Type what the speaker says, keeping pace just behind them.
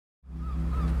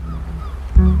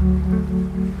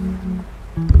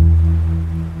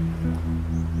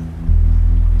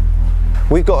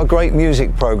We've got a great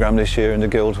music programme this year in the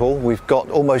Guildhall. We've got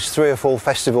almost 3 or 4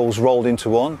 festivals rolled into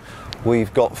one.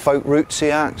 We've got folk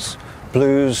rootsy acts,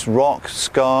 blues, rock,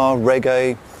 ska,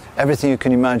 reggae, everything you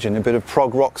can imagine, a bit of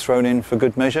prog rock thrown in for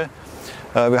good measure.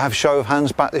 We have Show of Hands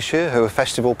back this year, who are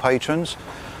festival patrons.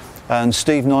 And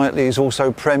Steve Knightley is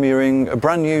also premiering a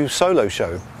brand new solo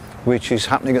show, which is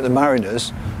happening at the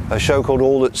Mariners, a show called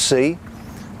All at Sea,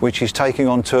 which is taking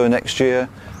on tour next year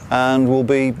and will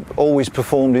be always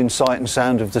performed in sight and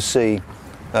sound of the sea.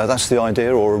 That's the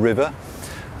idea, or a river.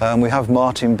 We have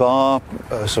Martin Barr,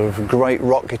 a sort of great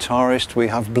rock guitarist. We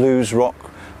have blues rock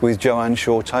with Joanne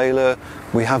Shaw Taylor.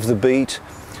 We have The Beat.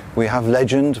 We have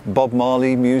legend Bob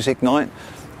Marley music night.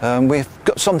 We've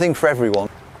got something for everyone.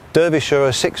 Derbyshire, a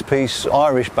 6-piece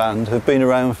Irish band, have been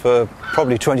around for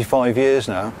probably 25 years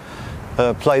now.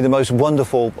 Play the most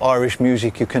wonderful Irish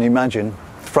music you can imagine,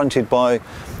 fronted by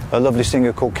a lovely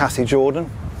singer called Cathy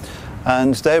Jordan.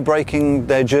 And they're breaking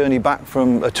their journey back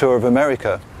from a tour of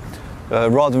America.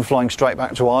 Rather than flying straight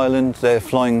back to Ireland, they're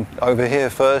flying over here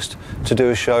first to do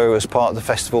a show as part of the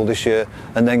festival this year,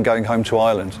 and then going home to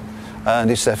Ireland. And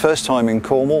it's their first time in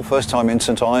Cornwall, first time in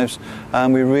St Ives,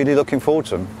 and we're really looking forward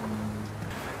to them.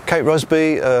 Kate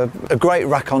Rusby, a great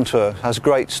raconteur, has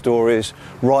great stories,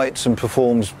 writes and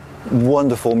performs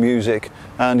wonderful music,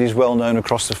 and is well known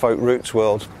across the folk roots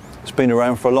world. It's been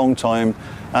around for a long time,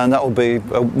 and that will be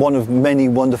one of many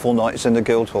wonderful nights in the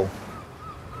Guildhall.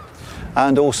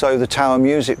 And also the Tower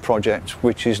Music Project,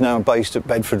 which is now based at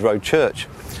Bedford Road Church,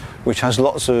 which has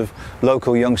lots of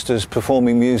local youngsters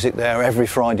performing music there every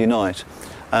Friday night.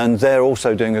 And they're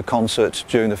also doing a concert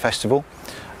during the festival,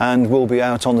 and we'll be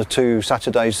out on the 2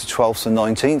 Saturdays, the 12th and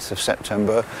 19th of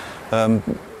September,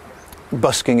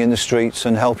 busking in the streets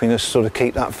and helping us sort of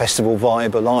keep that festival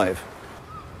vibe alive.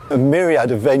 A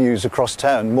myriad of venues across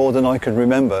town, more than I can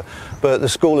remember, but the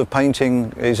School of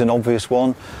Painting is an obvious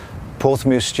one.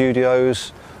 Porthmeor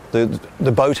Studios, the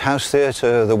Boathouse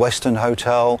Theatre, the Western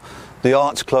Hotel, the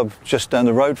Arts Club just down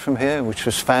the road from here, which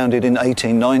was founded in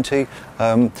 1890.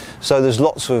 So there's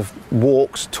lots of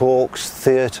walks, talks,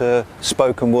 theatre,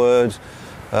 spoken word,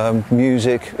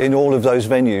 music in all of those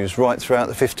venues right throughout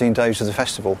the 15 days of the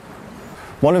festival.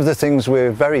 One of the things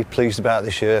we're very pleased about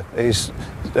this year is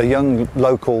a young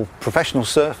local professional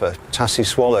surfer, Tassie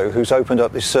Swallow, who's opened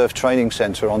up this surf training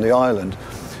centre on the island.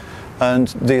 And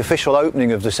the official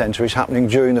opening of the centre is happening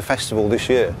during the festival this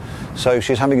year. So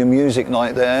she's having a music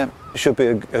night there. It should be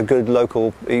a good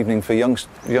local evening for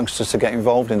youngsters to get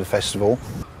involved in the festival.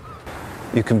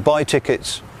 You can buy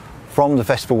tickets from the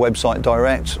festival website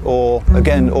direct, or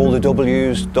again all the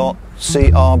w's.crbo.co.uk.